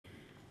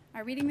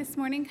Our reading this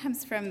morning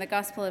comes from the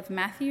Gospel of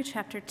Matthew,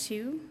 chapter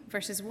 2,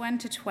 verses 1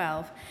 to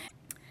 12.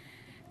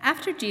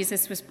 After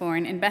Jesus was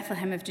born in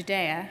Bethlehem of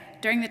Judea,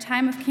 during the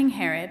time of King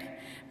Herod,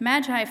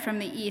 Magi from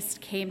the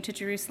east came to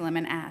Jerusalem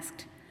and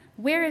asked,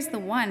 "Where is the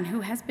one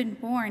who has been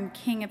born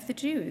King of the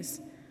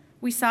Jews?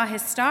 We saw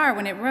his star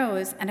when it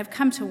rose and have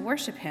come to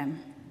worship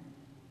him."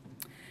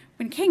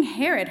 When King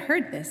Herod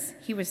heard this,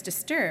 he was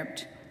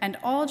disturbed, and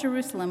all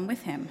Jerusalem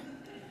with him.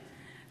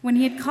 When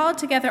he had called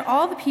together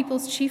all the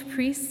people's chief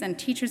priests and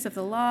teachers of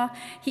the law,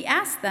 he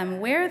asked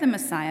them where the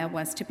Messiah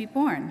was to be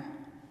born.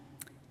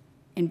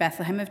 "In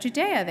Bethlehem of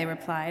Judea," they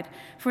replied,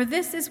 "for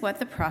this is what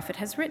the prophet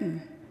has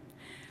written.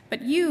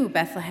 But you,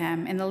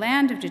 Bethlehem, in the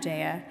land of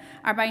Judea,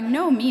 are by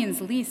no means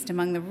least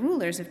among the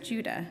rulers of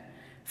Judah,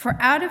 for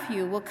out of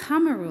you will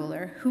come a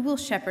ruler who will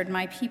shepherd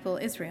my people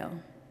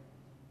Israel."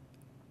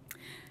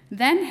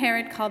 Then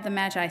Herod called the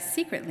Magi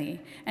secretly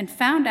and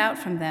found out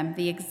from them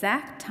the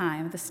exact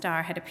time the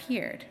star had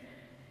appeared.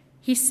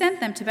 He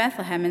sent them to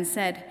Bethlehem and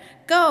said,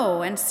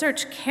 "Go and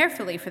search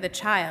carefully for the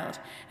child.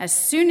 As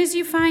soon as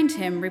you find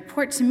him,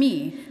 report to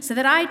me, so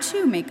that I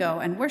too may go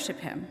and worship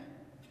him."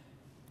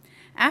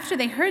 After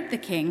they heard the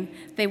king,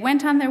 they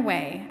went on their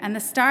way, and the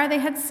star they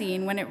had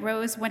seen when it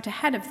rose went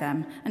ahead of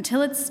them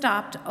until it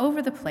stopped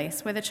over the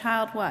place where the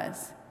child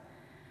was.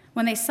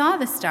 When they saw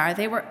the star,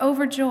 they were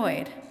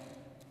overjoyed.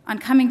 On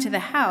coming to the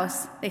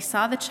house, they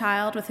saw the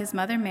child with his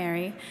mother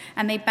Mary,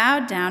 and they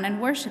bowed down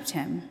and worshipped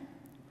him.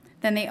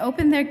 Then they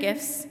opened their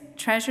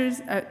treasures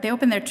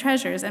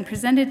and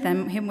presented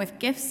him with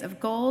gifts of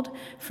gold,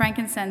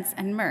 frankincense,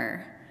 and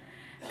myrrh.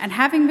 And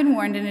having been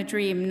warned in a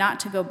dream not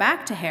to go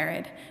back to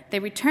Herod, they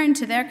returned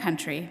to their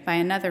country by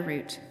another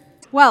route.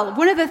 Well,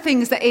 one of the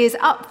things that is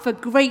up for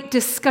great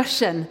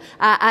discussion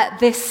at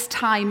this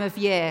time of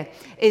year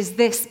is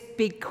this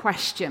big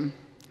question.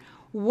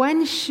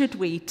 When should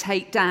we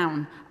take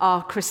down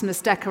our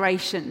Christmas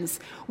decorations?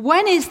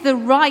 When is the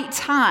right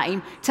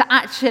time to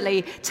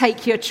actually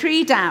take your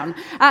tree down?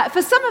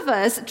 For some of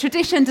us,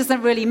 tradition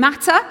doesn't really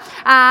matter,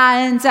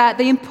 and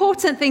the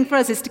important thing for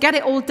us is to get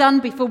it all done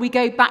before we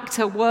go back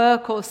to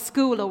work or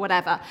school or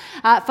whatever.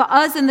 For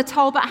us in the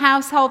Talbot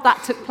household,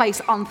 that took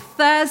place on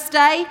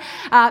Thursday,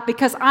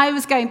 because I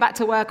was going back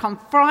to work on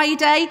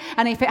Friday,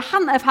 and if it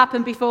hadn't have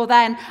happened before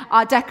then,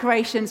 our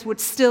decorations would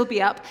still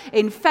be up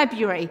in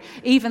February,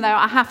 even though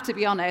I have to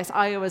be honest,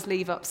 I always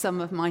leave up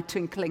some of my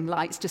twinkling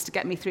lights just to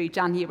get me through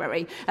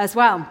January as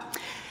well.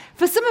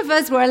 For some of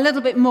us, we're a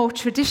little bit more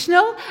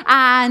traditional,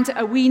 and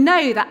we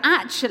know that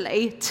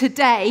actually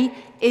today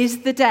is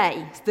the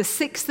day, the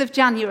 6th of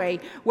January,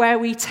 where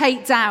we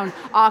take down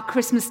our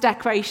Christmas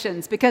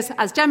decorations, because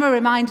as Gemma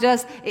reminded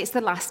us, it's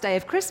the last day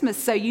of Christmas,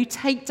 so you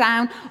take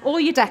down all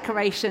your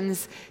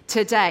decorations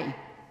today.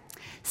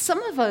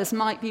 Some of us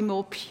might be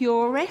more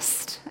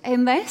purist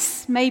in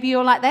this. Maybe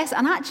you're like this.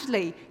 And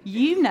actually,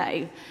 you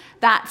know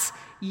that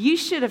you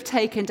should have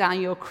taken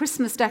down your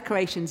Christmas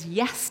decorations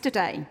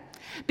yesterday.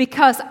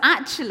 Because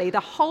actually,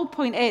 the whole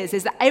point is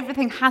that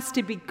everything has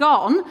to be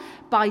gone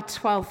by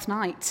 12th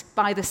night,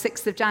 by the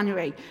 6th of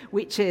January,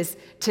 which is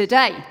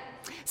today.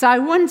 So I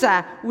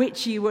wonder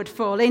which you would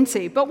fall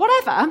into. But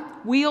whatever,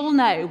 we all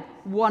know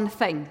one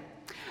thing.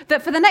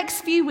 That for the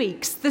next few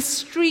weeks, the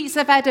streets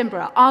of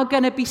Edinburgh are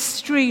going to be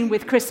strewn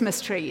with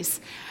Christmas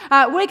trees.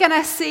 We're going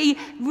to see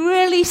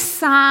really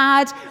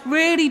sad,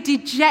 really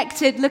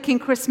dejected-looking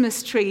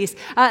Christmas trees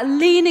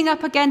leaning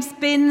up against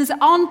bins,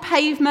 on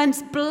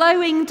pavements,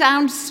 blowing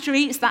down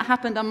streets. That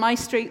happened on my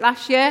street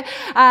last year.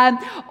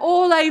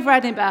 All over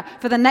Edinburgh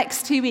for the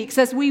next 2 weeks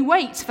as we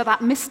wait for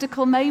that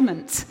mystical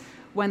moment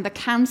when the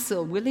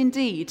council will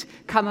indeed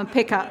come and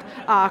pick up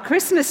our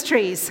Christmas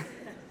trees.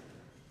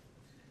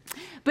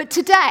 But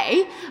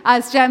today,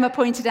 as Gemma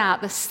pointed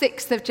out, the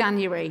 6th of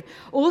January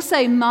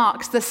also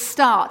marks the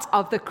start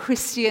of the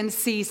Christian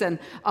season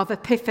of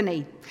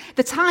Epiphany,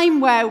 the time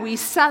where we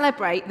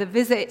celebrate the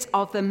visit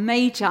of the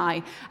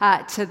Magi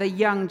to the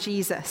young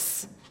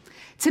Jesus.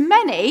 To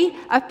many,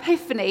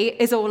 Epiphany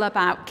is all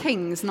about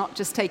kings, not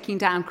just taking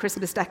down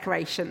Christmas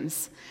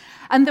decorations.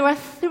 And there are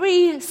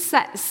 3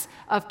 sets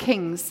of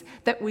kings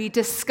that we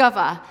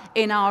discover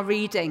in our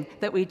reading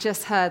that we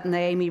just heard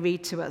Naomi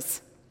read to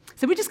us.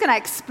 So we're just going to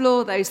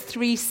explore those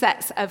 3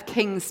 sets of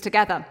kings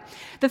together.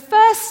 The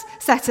first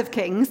set of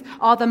kings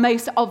are the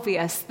most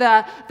obvious,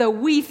 the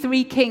we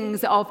 3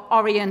 kings of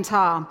Orient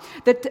are,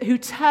 who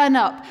turn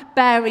up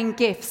bearing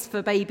gifts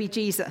for baby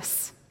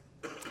Jesus.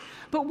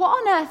 But what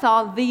on earth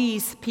are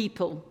these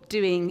people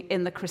doing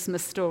in the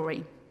Christmas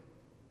story?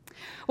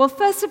 Well,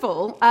 first of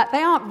all,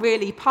 they aren't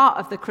really part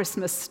of the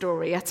Christmas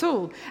story at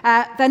all.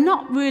 They're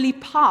not really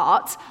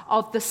part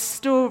of the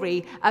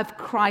story of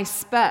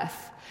Christ's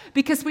birth.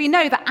 Because we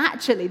know that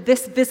actually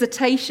this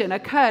visitation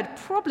occurred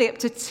probably up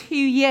to 2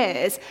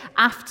 years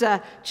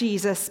after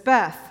Jesus'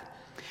 birth.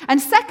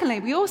 And secondly,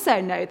 we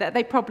also know that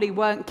they probably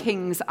weren't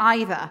kings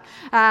either,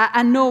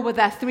 and nor were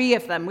there 3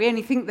 of them. We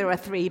only think there are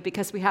 3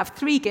 because we have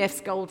 3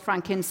 gifts, gold,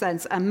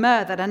 frankincense, and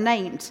myrrh, that are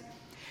named.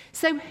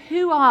 So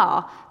who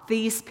are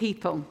these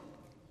people?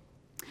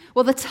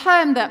 Well, the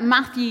term that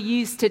Matthew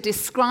used to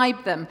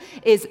describe them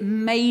is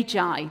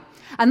magi.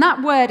 And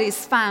that word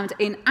is found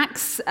in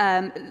Acts,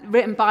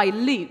 written by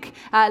Luke,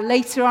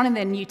 later on in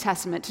the New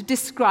Testament, to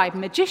describe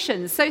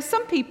magicians. So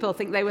some people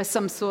think they were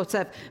some sort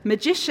of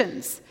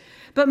magicians.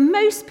 But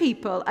most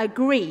people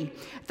agree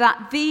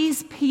that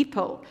these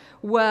people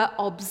were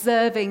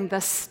observing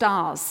the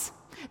stars.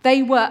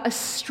 They were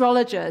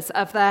astrologers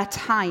of their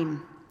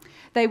time.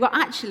 They were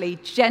actually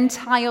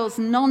Gentiles,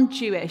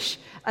 non-Jewish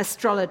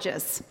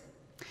astrologers.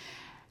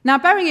 Now,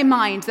 bearing in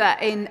mind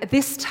that in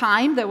this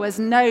time there was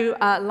no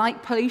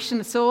light pollution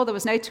at all, there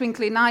was no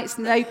twinkling lights,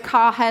 no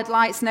car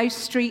headlights, no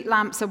street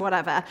lamps or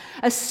whatever,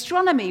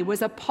 astronomy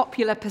was a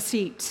popular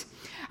pursuit.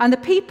 And the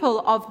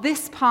people of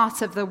this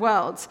part of the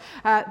world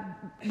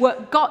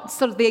got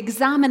sort of the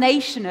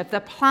examination of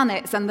the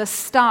planets and the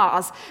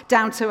stars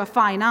down to a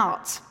fine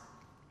art.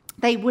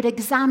 They would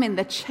examine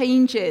the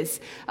changes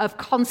of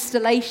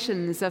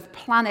constellations of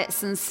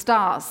planets and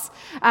stars,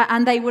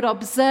 and they would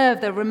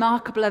observe the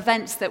remarkable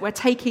events that were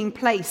taking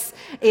place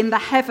in the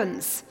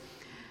heavens.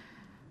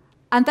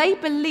 And they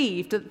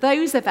believed that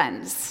those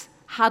events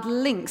had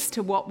links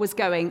to what was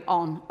going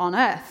on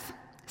Earth.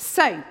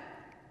 So,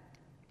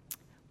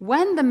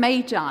 when the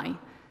Magi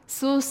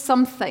saw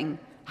something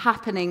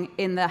happening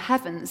in the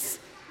heavens,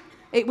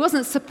 it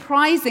wasn't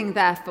surprising,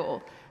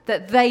 therefore,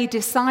 that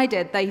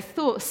they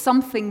thought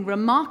something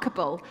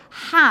remarkable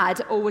had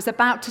or was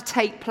about to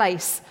take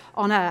place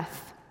on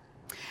Earth.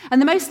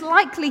 And the most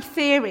likely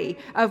theory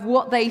of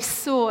what they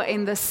saw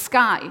in the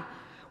sky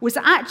was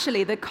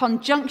actually the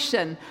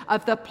conjunction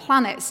of the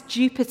planets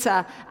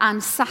Jupiter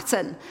and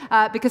Saturn,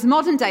 because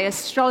modern-day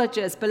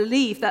astrologers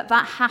believe that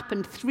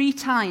happened 3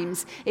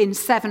 times in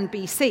 7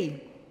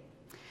 BC.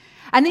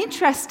 And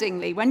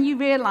interestingly, when you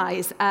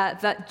realize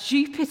that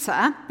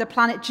Jupiter, the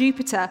planet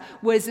Jupiter,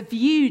 was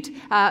viewed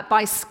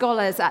by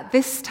scholars at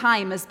this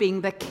time as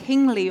being the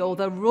kingly or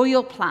the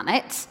royal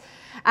planet,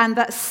 and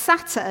that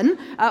Saturn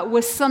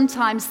was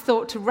sometimes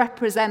thought to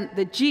represent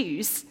the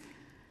Jews,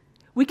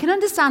 we can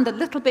understand a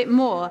little bit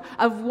more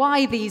of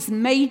why these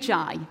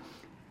magi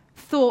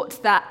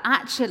thought that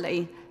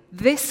actually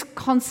this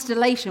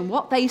constellation,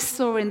 what they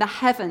saw in the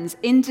heavens,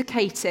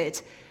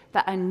 indicated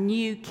that a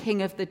new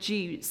king of the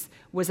Jews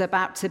was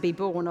about to be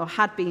born or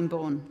had been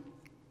born.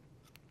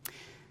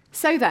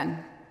 So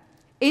then,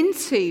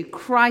 into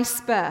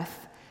Christ's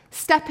birth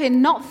step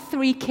in not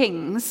 3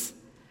 kings,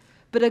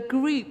 but a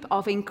group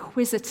of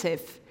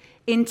inquisitive,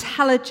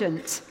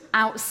 intelligent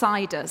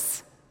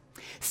outsiders.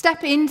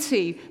 Step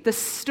into the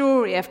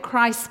story of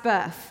Christ's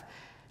birth,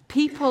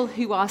 people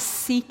who are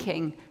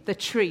seeking the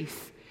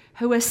truth,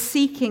 who are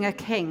seeking a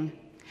king.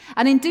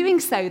 And in doing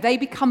so, they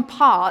become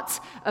part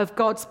of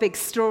God's big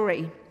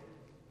story.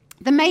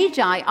 The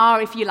Magi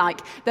are, if you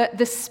like,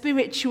 the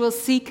spiritual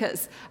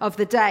seekers of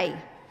the day.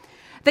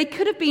 They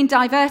could have been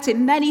diverted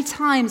many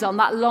times on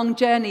that long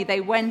journey they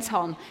went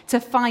on to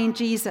find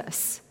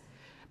Jesus.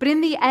 But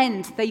in the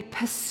end, they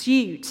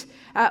pursued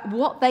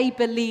what they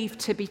believed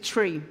to be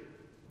true.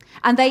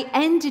 And they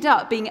ended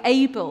up being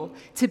able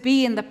to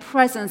be in the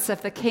presence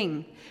of the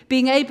King,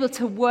 being able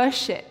to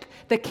worship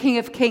the King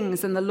of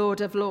Kings and the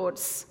Lord of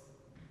Lords.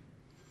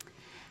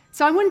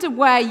 So I wonder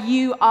where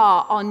you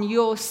are on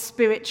your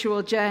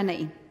spiritual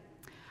journey.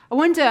 I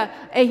wonder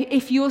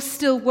if you're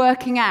still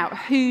working out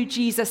who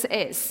Jesus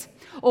is,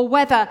 or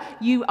whether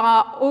you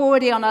are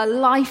already on a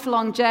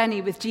lifelong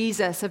journey with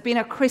Jesus, have been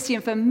a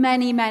Christian for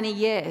many, many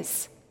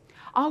years.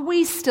 Are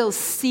we still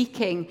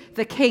seeking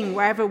the King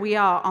wherever we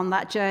are on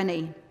that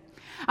journey?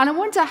 And I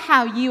wonder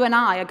how you and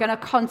I are going to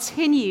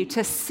continue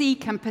to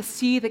seek and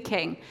pursue the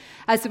King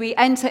as we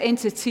enter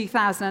into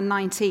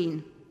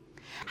 2019.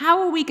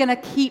 How are we going to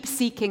keep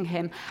seeking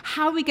him?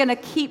 How are we going to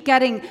keep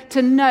getting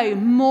to know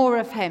more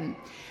of him?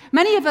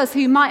 Many of us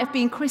who might have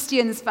been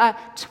Christians for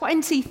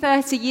 20,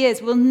 30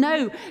 years will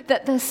know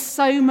that there's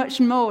so much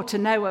more to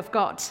know of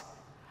God.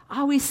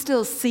 Are we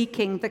still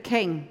seeking the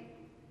King?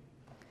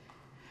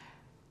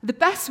 The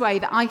best way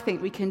that I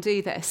think we can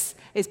do this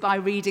is by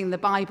reading the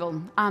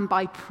Bible and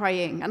by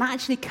praying and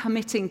actually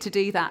committing to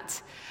do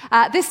that.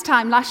 This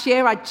time last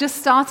year, I just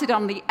started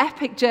on the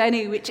epic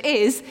journey, which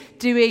is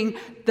doing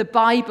the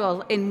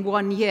Bible in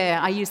 1 year.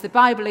 I use the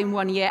Bible in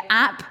 1 year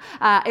app.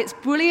 It's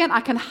brilliant.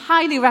 I can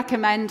highly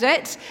recommend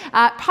it,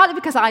 partly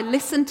because I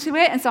listened to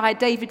it, and so I had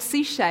David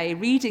Suchet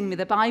reading me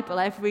the Bible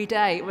every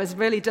day. It was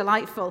really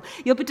delightful.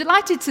 You'll be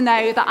delighted to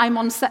know that I'm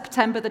on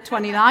September the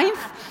 29th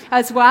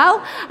as well.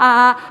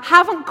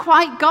 Haven't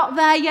quite got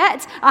there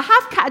yet.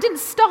 I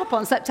didn't stop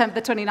on September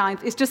the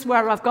 29th. It's just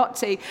where I've got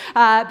to,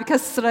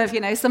 because sort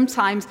of,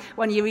 sometimes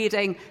when you're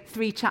reading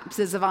 3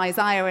 chapters of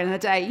Isaiah in a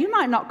day, you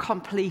might not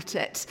complete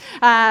it.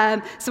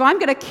 So I'm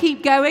going to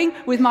keep going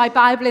with my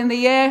Bible in the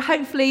year,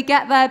 hopefully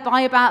get there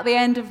by about the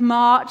end of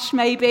March,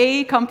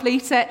 maybe,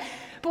 complete it.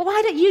 But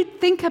why don't you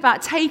think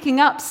about taking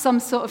up some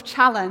sort of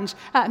challenge,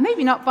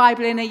 maybe not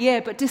Bible in a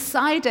year, but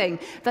deciding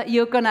that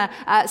you're going to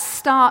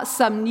start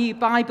some new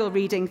Bible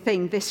reading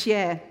thing this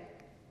year.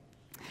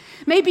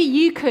 Maybe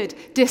you could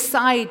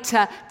decide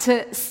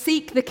to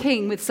seek the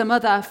King with some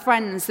other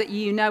friends that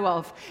you know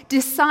of.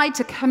 Decide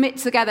to commit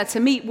together to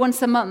meet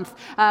once a month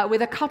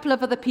with a couple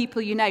of other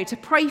people you know, to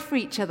pray for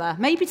each other,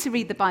 maybe to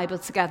read the Bible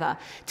together,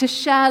 to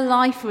share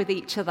life with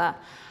each other.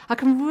 I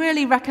can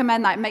really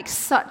recommend that. It makes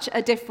such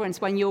a difference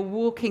when you're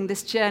walking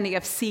this journey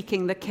of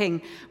seeking the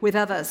King with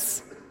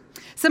others.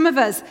 Some of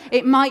us,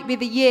 it might be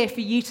the year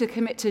for you to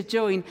commit to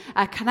join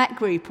a Connect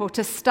group or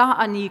to start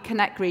a new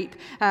Connect group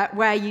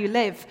where you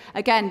live.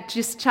 Again,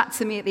 just chat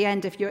to me at the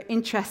end if you're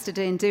interested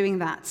in doing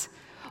that.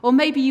 Or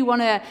maybe you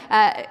want to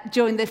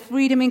join the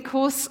Freedom in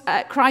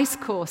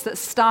Christ course that's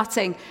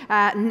starting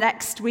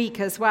next week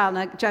as well.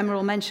 And Gemma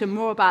will mention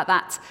more about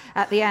that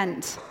at the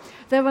end.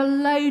 There are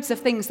loads of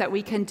things that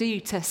we can do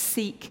to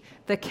seek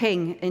the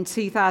King in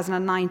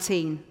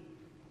 2019.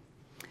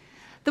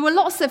 There were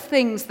lots of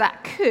things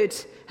that could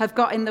have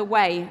got in the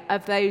way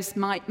of those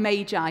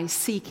magi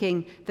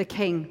seeking the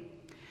King.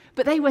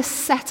 But they were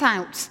set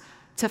out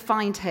to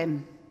find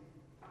him.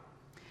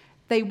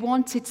 They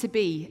wanted to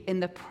be in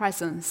the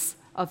presence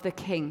of the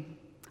King.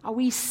 Are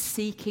we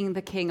seeking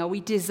the King? Are we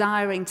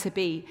desiring to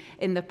be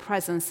in the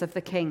presence of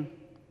the King?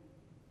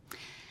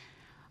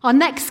 Our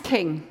next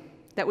king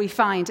that we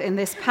find in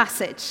this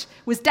passage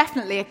was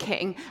definitely a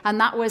king, and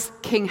that was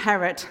King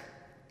Herod.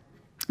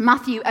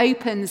 Matthew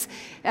opens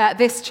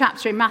this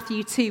chapter in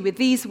Matthew 2 with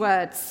these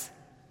words.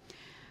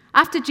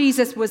 After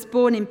Jesus was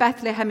born in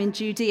Bethlehem in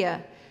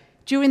Judea,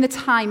 during the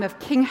time of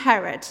King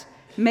Herod,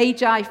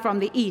 magi from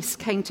the east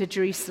came to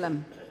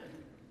Jerusalem.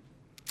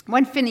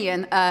 When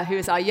Finian, who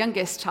is our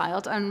youngest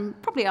child and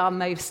probably our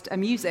most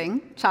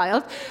amusing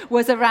child,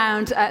 was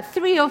around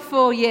 3 or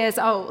 4 years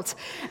old,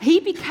 he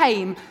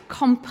became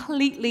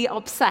completely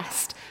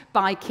obsessed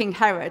by King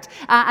Herod.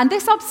 And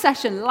this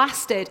obsession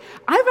lasted,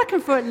 I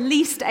reckon, for at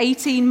least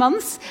 18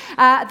 months.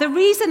 The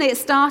reason it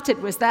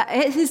started was that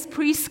at his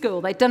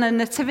preschool, they'd done a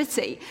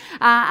nativity.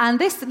 And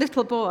this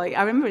little boy,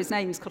 I remember his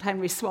name, he's called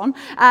Henry Swan,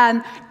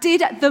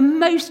 did the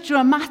most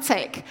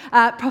dramatic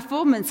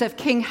performance of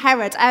King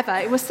Herod ever.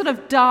 It was sort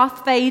of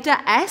Darth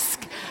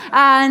Vader-esque.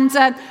 And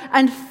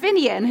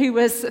Finian, who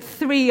was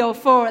 3 or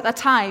 4 at the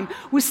time,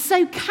 was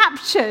so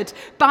captured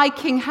by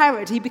King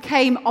Herod, he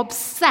became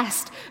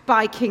obsessed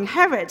by King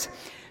Herod,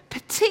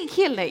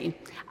 particularly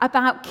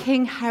about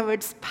King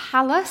Herod's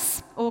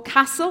palace or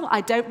castle.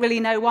 I don't really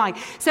know why.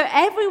 So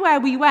everywhere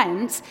we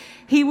went,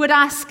 he would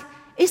ask,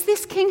 "Is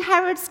this King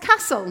Herod's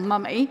castle,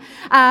 Mummy?"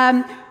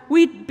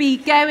 We'd be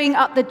going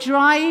up the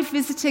drive,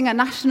 visiting a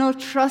National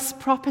Trust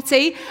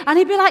property, and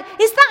he'd be like,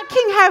 "Is that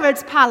King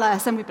Herod's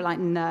palace?" And we'd be like,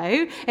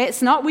 "No,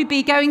 it's not." We'd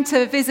be going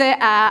to visit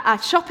a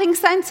shopping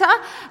centre,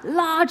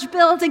 large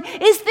building.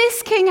 "Is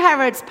this King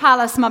Herod's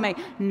palace, Mummy?"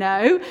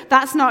 "No,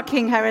 that's not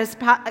King Herod's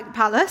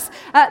palace."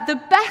 The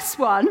best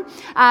one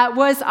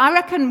was, I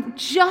reckon,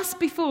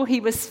 just before he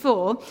was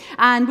 4,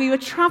 and we were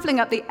travelling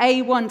up the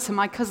A1 to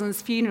my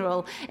cousin's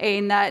funeral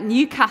in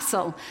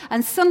Newcastle,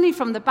 and suddenly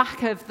from the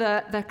back of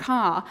the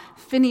car,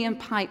 Finian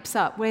pipes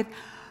up with,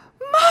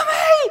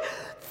 "Mummy,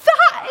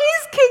 that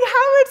is King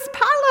Herod's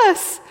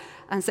palace."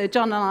 And so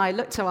John and I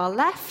looked to our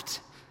left,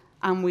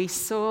 and we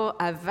saw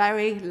a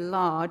very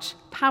large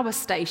power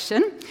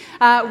station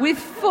with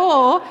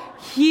 4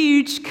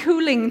 huge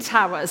cooling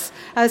towers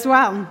as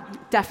well.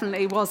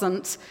 Definitely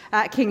wasn't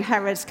King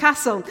Herod's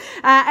castle.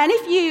 And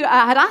if you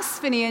had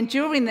asked Finian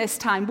during this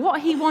time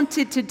what he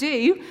wanted to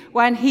do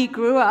when he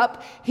grew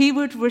up, he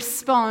would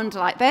respond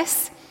like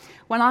this: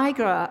 "When I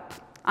grow up,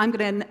 I'm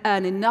going to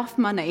earn enough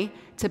money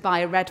to buy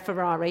a red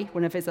Ferrari,"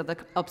 one of his other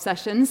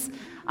obsessions,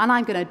 "and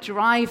I'm going to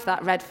drive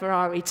that red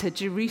Ferrari to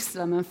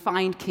Jerusalem and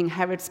find King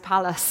Herod's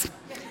palace."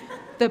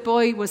 The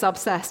boy was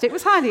obsessed. It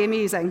was highly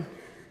amusing.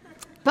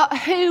 But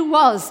who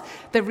was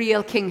the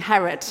real King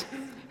Herod?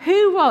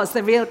 Who was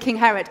the real King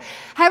Herod?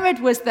 Herod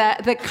was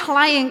the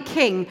client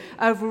king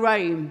of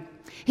Rome.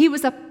 He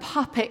was a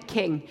puppet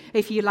king,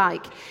 if you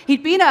like.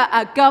 He'd been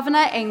a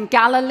governor in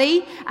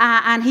Galilee,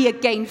 and he had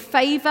gained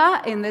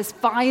favor in this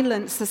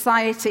violent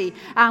society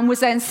and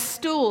was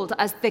installed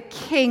as the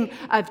king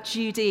of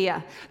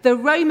Judea. The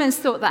Romans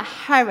thought that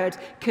Herod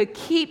could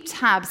keep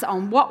tabs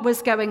on what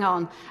was going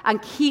on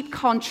and keep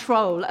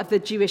control of the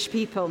Jewish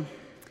people.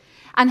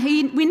 And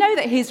we know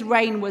that his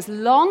reign was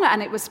long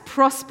and it was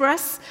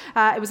prosperous.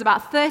 It was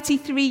about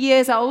 33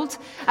 years old,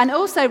 and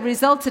also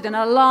resulted in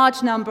a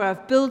large number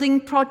of building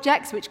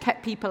projects which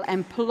kept people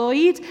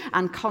employed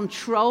and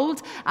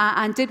controlled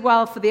and did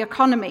well for the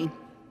economy.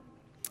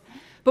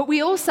 But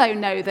we also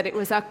know that it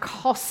was a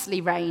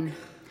costly reign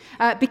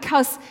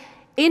because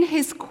in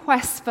his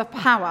quest for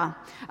power,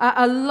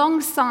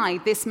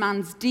 alongside this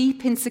man's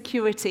deep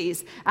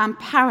insecurities and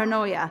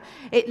paranoia,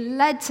 it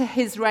led to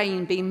his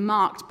reign being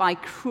marked by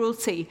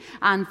cruelty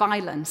and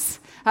violence.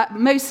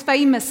 Most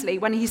famously,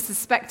 when he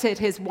suspected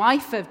his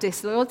wife of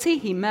disloyalty,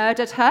 he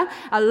murdered her,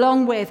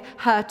 along with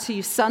her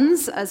 2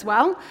 sons as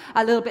well.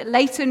 A little bit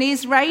later in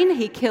his reign,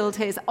 he killed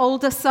his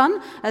older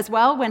son as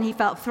well when he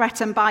felt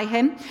threatened by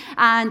him.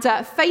 And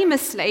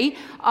famously,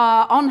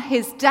 on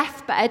his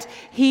deathbed,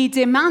 he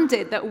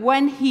demanded that when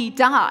when he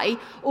die,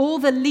 all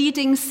the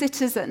leading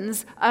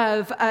citizens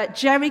of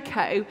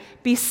Jericho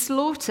be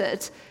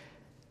slaughtered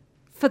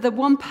for the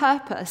one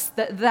purpose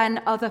that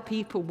then other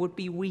people would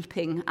be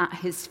weeping at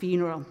his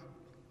funeral.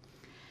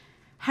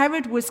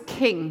 Herod was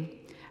king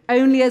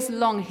only as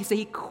long as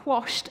he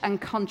quashed and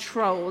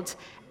controlled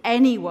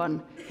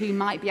anyone who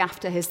might be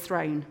after his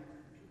throne.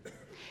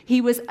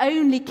 He was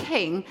only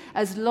king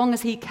as long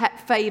as he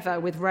kept favor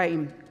with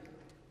Rome.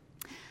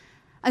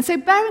 And so,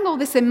 bearing all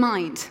this in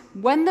mind,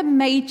 when the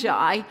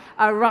Magi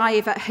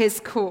arrive at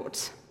his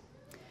court,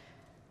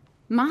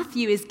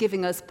 Matthew is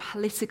giving us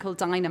political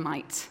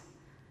dynamite.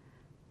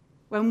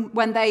 When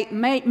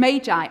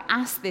Magi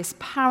ask this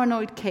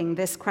paranoid king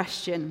this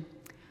question,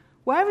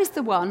 where is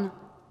the one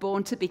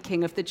born to be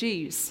king of the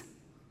Jews?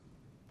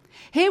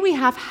 Here we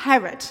have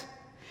Herod,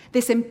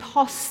 this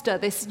imposter,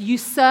 this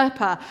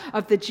usurper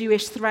of the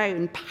Jewish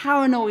throne,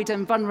 paranoid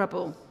and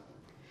vulnerable,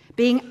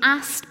 being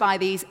asked by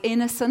these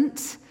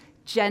innocent,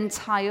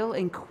 Gentile,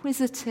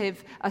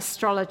 inquisitive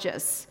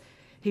astrologers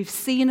who've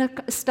seen a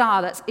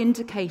star that's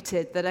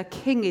indicated that a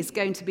king is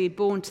going to be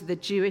born to the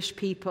Jewish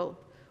people.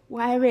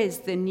 Where is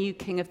the new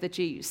king of the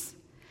Jews?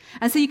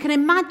 And so you can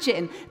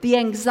imagine the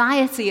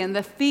anxiety and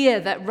the fear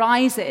that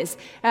rises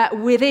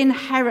within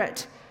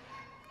Herod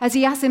as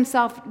he asks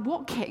himself,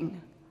 what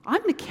king?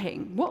 I'm the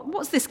king.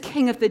 What's this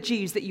king of the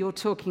Jews that you're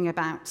talking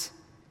about?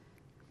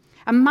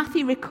 And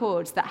Matthew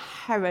records that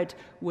Herod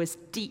was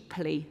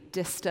deeply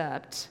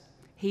disturbed.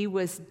 He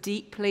was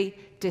deeply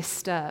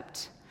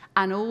disturbed,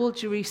 and all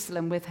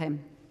Jerusalem with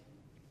him.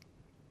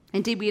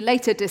 Indeed, we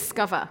later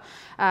discover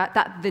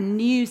that the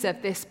news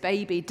of this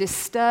baby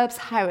disturbs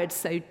Herod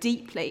so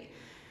deeply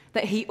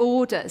that he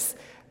orders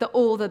that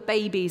all the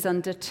babies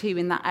under 2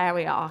 in that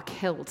area are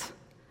killed,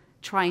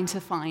 trying to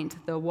find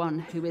the one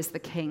who is the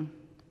king.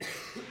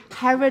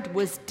 Herod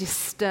was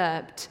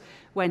disturbed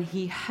when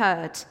he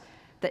heard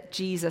that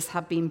Jesus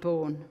had been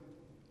born.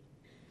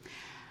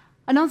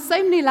 And on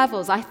so many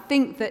levels, I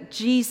think that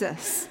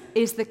Jesus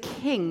is the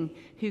king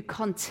who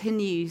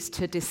continues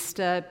to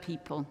disturb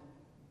people.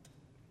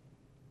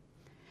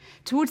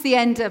 Towards the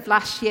end of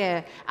last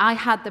year, I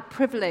had the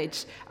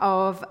privilege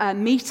of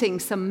meeting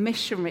some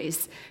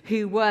missionaries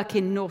who work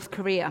in North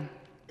Korea.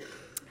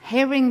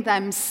 Hearing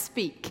them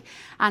speak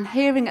and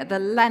hearing at the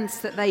lengths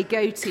that they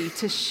go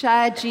to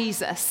share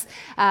Jesus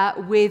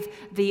with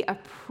the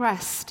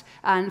oppressed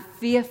and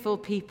fearful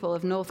people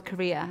of North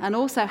Korea, and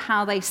also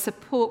how they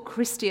support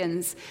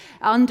Christians,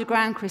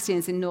 underground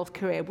Christians in North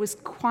Korea, was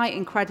quite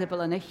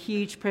incredible and a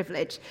huge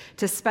privilege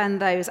to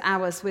spend those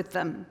hours with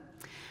them.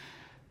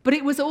 But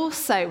it was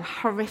also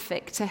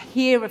horrific to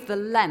hear of the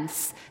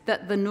lengths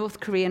that the North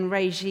Korean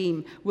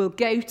regime will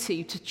go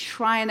to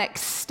try and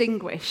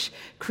extinguish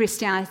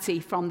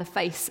Christianity from the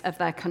face of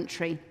their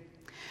country.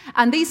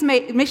 And these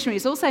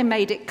missionaries also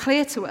made it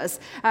clear to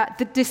us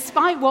that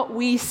despite what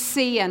we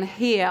see and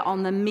hear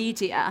on the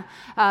media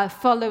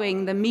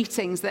following the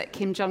meetings that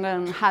Kim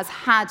Jong-un has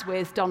had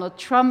with Donald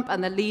Trump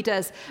and the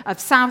leaders of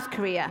South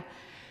Korea,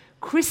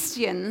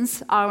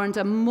 Christians are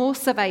under more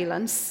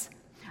surveillance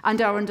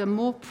and are under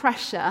more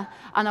pressure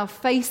and are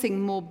facing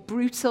more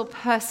brutal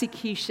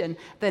persecution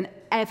than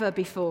ever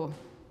before.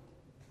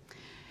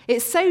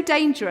 It's so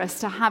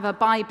dangerous to have a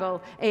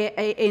Bible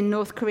in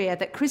North Korea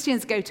that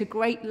Christians go to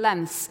great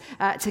lengths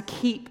to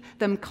keep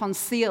them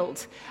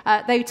concealed.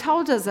 They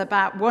told us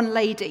about one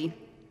lady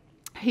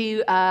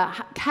who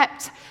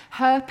kept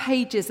her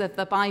pages of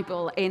the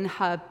Bible in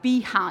her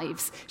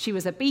beehives. She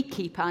was a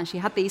beekeeper, and she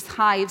had these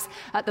hives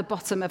at the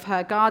bottom of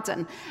her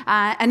garden.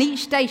 And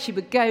each day she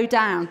would go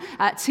down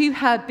to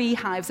her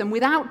beehives, and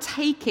without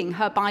taking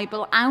her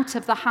Bible out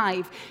of the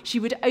hive, she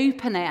would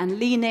open it and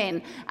lean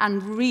in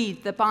and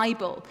read the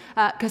Bible,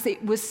 because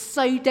it was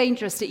so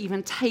dangerous to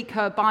even take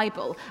her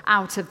Bible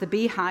out of the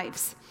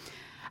beehives.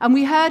 And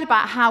we heard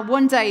about how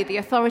one day the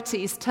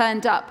authorities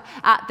turned up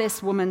at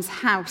this woman's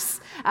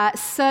house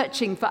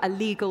searching for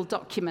illegal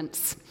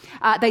documents.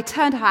 They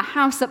turned her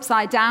house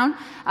upside down.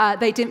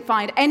 They didn't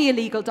find any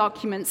illegal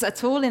documents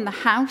at all in the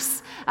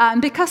house.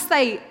 Because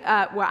they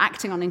were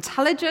acting on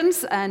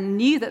intelligence and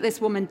knew that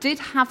this woman did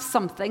have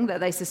something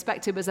that they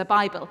suspected was a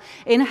Bible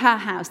in her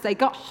house, they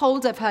got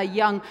hold of her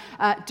young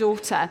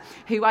daughter,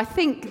 who I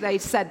think they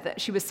said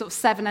that she was sort of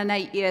 7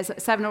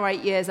 or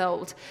 8 years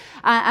old.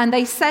 And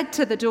they said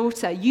to the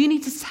daughter, "You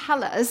need to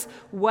tell us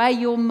where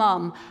your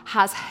mum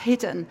has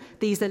hidden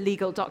these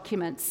illegal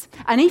documents.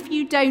 And if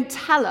you don't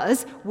tell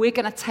us, we're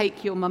going to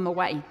take your mum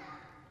away."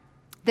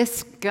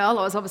 This girl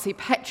was obviously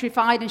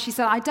petrified, and she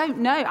said, "I don't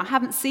know. I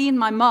haven't seen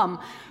my mum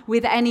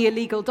with any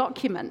illegal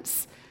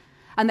documents."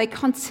 And they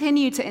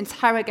continued to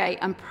interrogate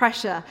and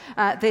pressure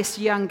this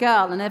young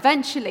girl. And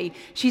eventually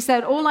she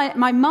said,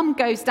 my mum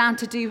goes down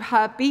to do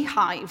her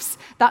beehives.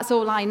 That's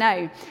all I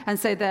know. And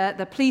so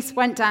the police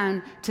went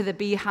down to the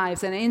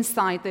beehives, and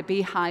inside the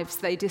beehives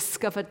they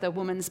discovered the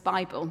woman's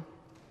Bible.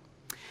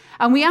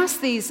 And we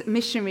asked these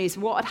missionaries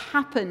what had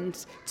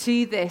happened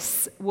to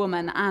this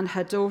woman and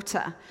her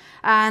daughter.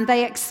 And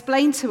they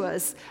explained to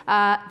us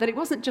that it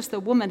wasn't just the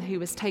woman who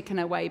was taken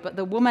away, but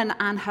the woman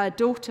and her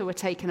daughter were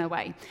taken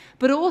away.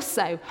 But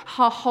also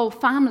her whole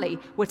family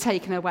were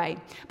taken away.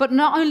 But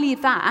not only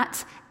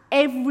that,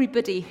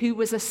 everybody who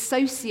was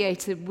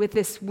associated with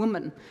this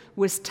woman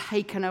was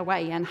taken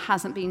away and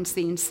hasn't been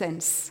seen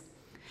since.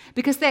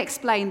 Because they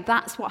explained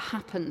that's what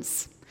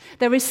happens.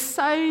 There is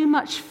so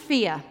much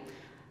fear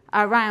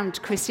around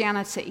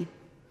Christianity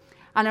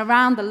and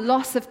around the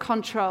loss of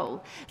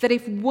control that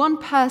if one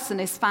person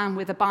is found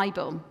with a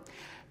Bible,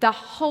 the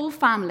whole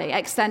family,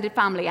 extended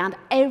family, and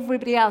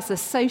everybody else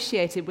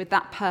associated with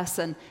that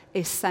person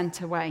is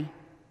sent away.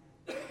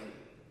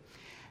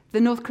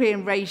 The North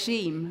Korean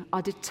regime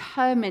are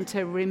determined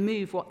to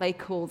remove what they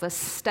call the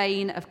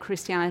stain of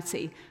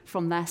Christianity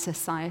from their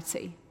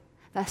society.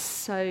 They're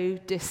so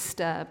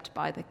disturbed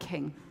by the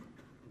king.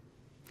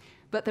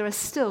 But there are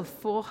still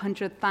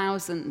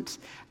 400,000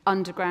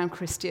 underground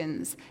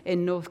Christians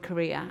in North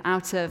Korea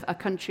out of a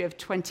country of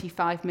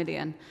 25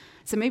 million.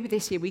 So maybe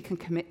this year we can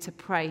commit to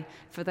pray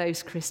for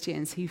those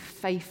Christians who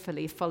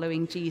faithfully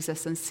following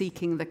Jesus and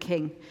seeking the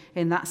king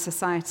in that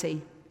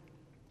society.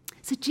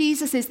 So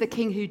Jesus is the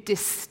king who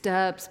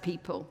disturbs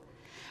people,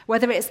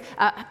 whether it's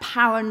a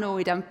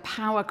paranoid and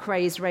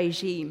power-crazed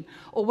regime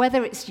or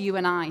whether it's you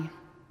and I.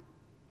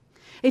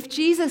 If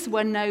Jesus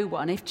were no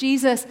one, if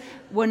Jesus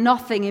were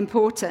nothing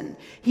important,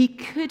 he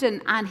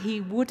couldn't and he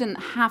wouldn't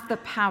have the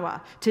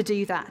power to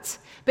do that.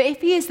 But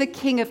if he is the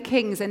King of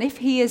Kings and if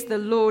he is the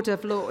Lord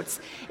of Lords,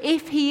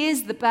 if he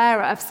is the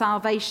bearer of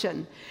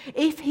salvation,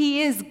 if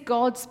he is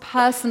God's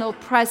personal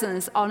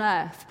presence on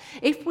earth,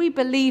 if we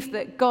believe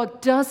that God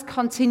does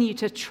continue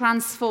to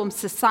transform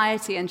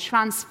society and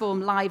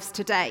transform lives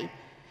today,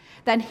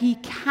 then he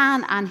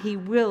can and he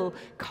will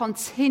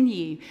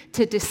continue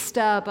to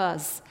disturb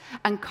us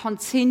and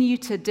continue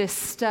to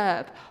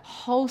disturb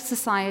whole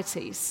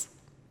societies.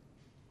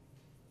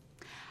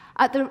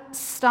 At the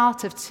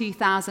start of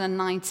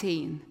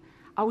 2019,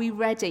 are we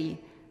ready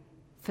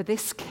for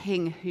this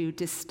king who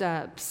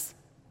disturbs?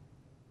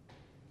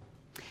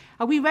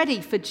 Are we ready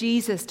for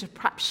Jesus to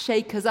perhaps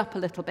shake us up a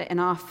little bit in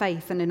our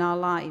faith and in our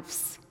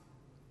lives?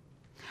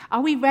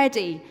 Are we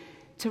ready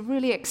to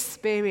really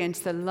experience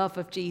the love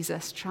of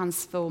Jesus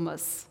transform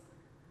us?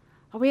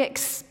 Are we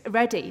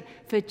ready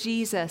for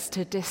Jesus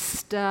to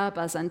disturb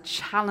us and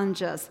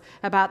challenge us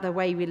about the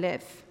way we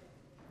live?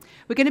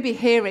 We're going to be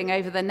hearing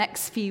over the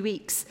next few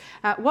weeks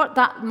what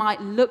that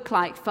might look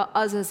like for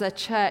us as a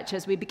church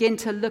as we begin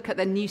to look at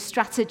the new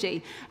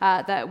strategy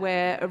that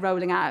we're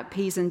rolling out at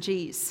P's and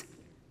G's.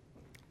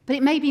 But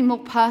it may be more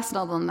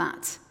personal than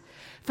that.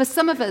 For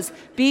some of us,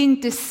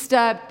 being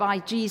disturbed by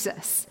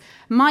Jesus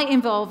might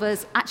involve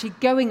us actually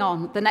going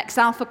on the next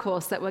Alpha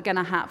course that we're going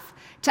to have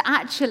to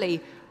actually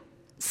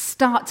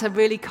start to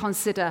really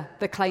consider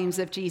the claims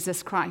of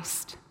Jesus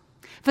Christ.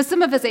 For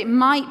some of us, it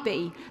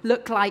might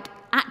look like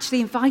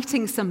actually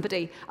inviting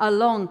somebody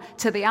along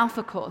to the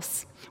Alpha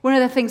course. One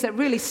of the things that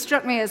really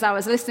struck me as I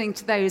was listening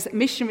to those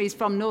missionaries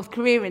from North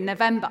Korea in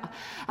November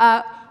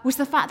was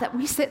the fact that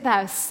we sit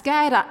there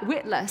scared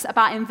witless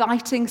about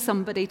inviting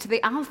somebody to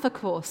the Alpha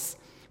course.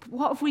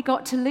 What have we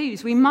got to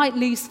lose? We might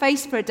lose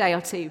face for a day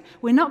or two.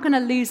 We're not going to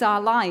lose our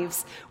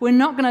lives. We're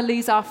not going to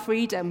lose our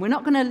freedom. We're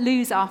not going to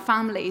lose our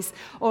families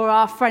or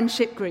our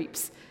friendship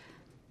groups.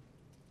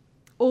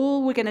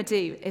 All we're going to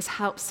do is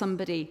help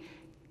somebody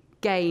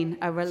gain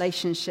a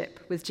relationship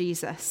with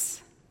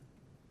Jesus.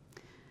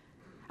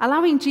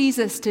 Allowing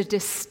Jesus to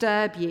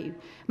disturb you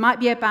might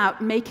be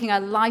about making a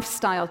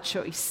lifestyle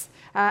choice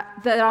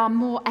that are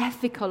more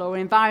ethical or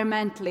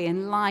environmentally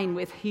in line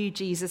with who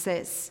Jesus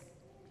is.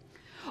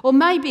 Or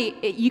maybe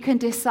you can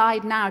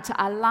decide now to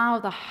allow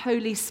the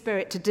Holy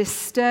Spirit to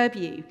disturb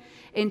you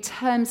in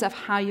terms of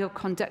how you're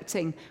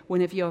conducting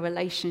one of your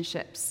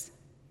relationships.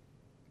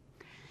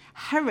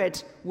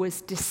 Herod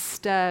was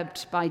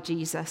disturbed by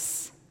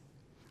Jesus.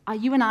 Are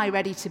you and I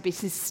ready to be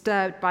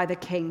disturbed by the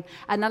King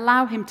and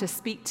allow him to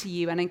speak to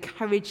you and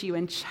encourage you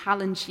and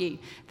challenge you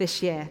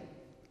this year?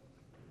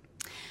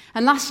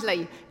 And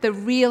lastly, the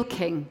real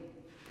king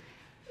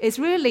is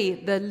really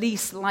the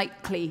least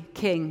likely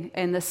king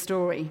in the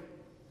story.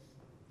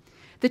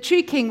 The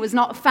true king was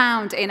not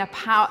found in a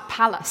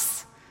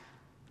palace.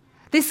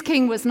 This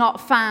king was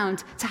not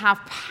found to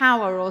have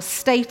power or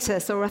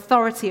status or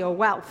authority or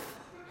wealth.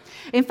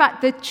 In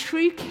fact, the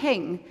true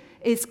king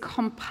is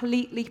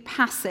completely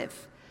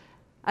passive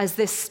as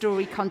this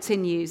story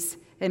continues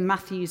in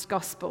Matthew's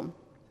gospel.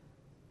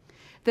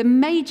 The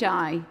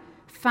Magi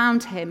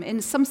found him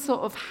in some sort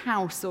of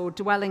house or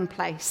dwelling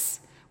place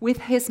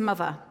with his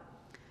mother.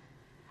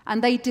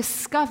 And they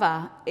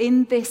discover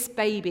in this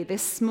baby,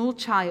 this small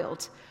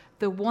child,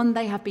 the one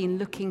they have been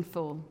looking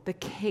for, the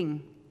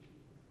king.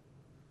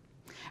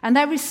 And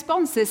their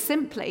response is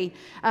simply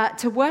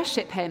to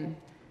worship him,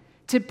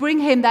 to bring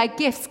him their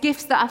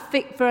gifts that are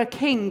fit for a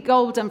king,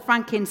 gold and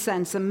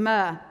frankincense and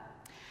myrrh.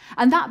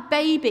 And that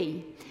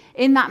baby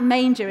in that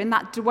manger, in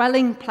that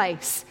dwelling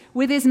place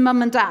with his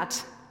mum and dad,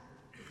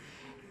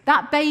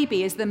 That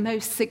baby is the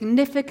most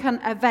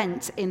significant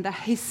event in the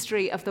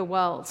history of the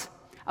world.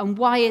 And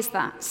why is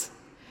that?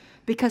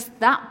 Because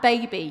that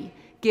baby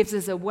gives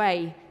us a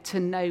way to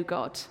know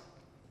God.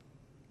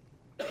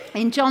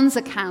 In John's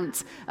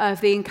account of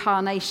the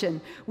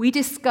incarnation, we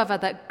discover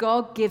that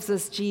God gives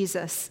us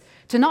Jesus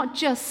to not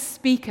just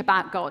speak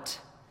about God,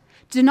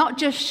 to not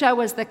just show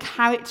us the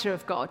character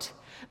of God,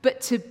 but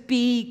to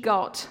be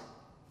God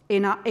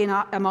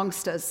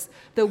amongst us.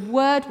 The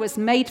Word was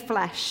made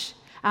flesh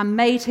and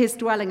made his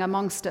dwelling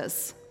amongst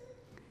us.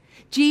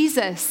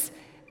 Jesus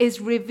is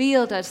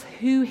revealed as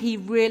who he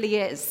really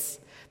is,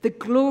 the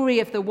glory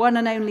of the one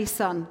and only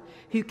Son,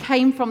 who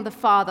came from the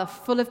Father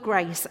full of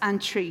grace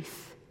and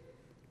truth.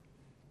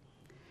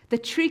 The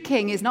true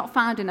king is not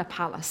found in a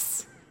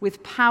palace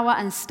with power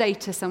and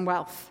status and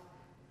wealth.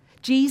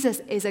 Jesus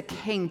is a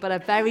king, but a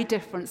very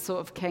different sort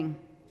of king.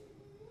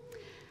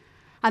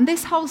 And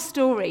this whole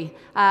story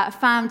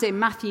found in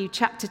Matthew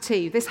chapter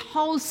 2, this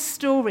whole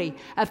story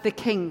of the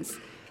kings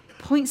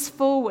points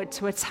forward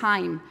to a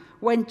time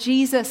when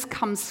Jesus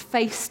comes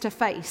face to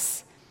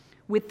face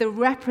with the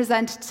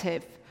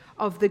representative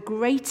of the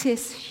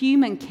greatest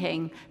human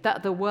king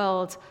that the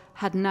world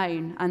had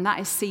known, and that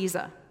is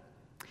Caesar.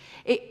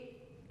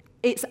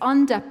 It's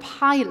under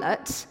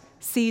Pilate,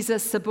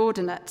 Caesar's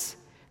subordinate,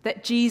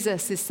 that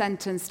Jesus is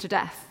sentenced to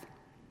death.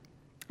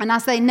 And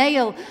as they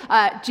nail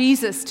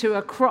Jesus to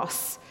a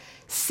cross,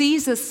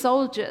 Caesar's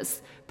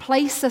soldiers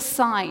place a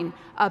sign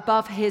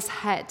above his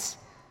head,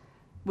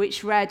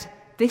 which read,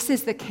 "This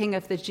is the King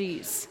of the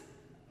Jews."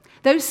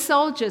 Those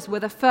soldiers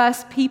were the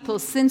first people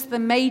since the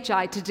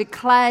Magi to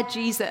declare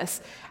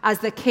Jesus as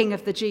the King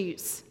of the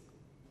Jews.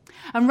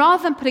 And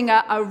rather than putting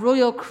a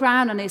royal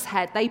crown on his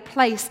head, they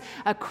place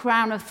a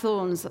crown of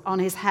thorns on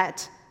his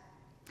head.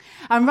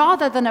 And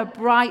rather than a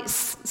bright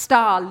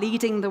star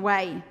leading the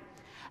way,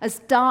 as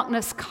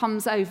darkness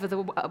comes over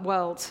the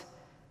world,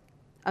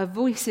 a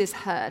voice is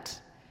heard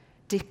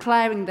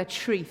declaring the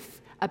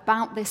truth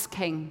about this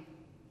king.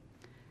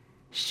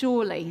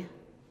 Surely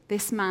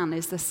this man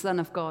is the Son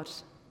of God.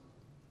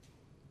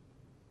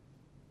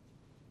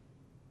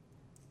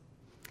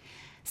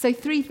 So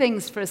 3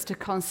 things for us to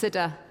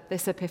consider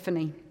this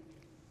Epiphany.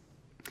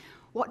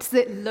 What does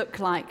it look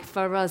like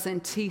for us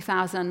in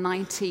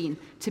 2019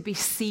 to be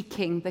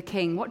seeking the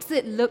King? What does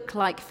it look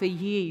like for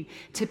you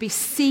to be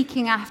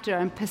seeking after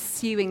and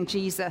pursuing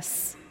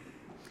Jesus?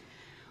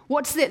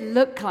 What does it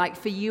look like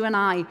for you and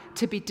I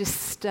to be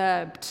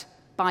disturbed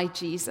by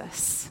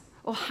Jesus?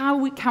 Or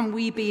how can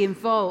we be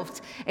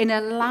involved in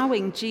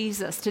allowing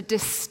Jesus to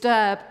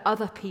disturb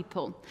other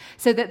people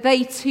so that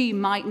they too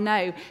might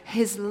know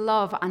his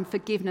love and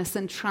forgiveness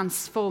and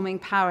transforming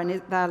power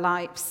in their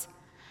lives?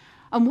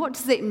 And what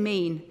does it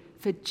mean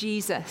for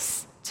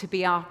Jesus to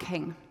be our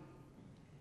King?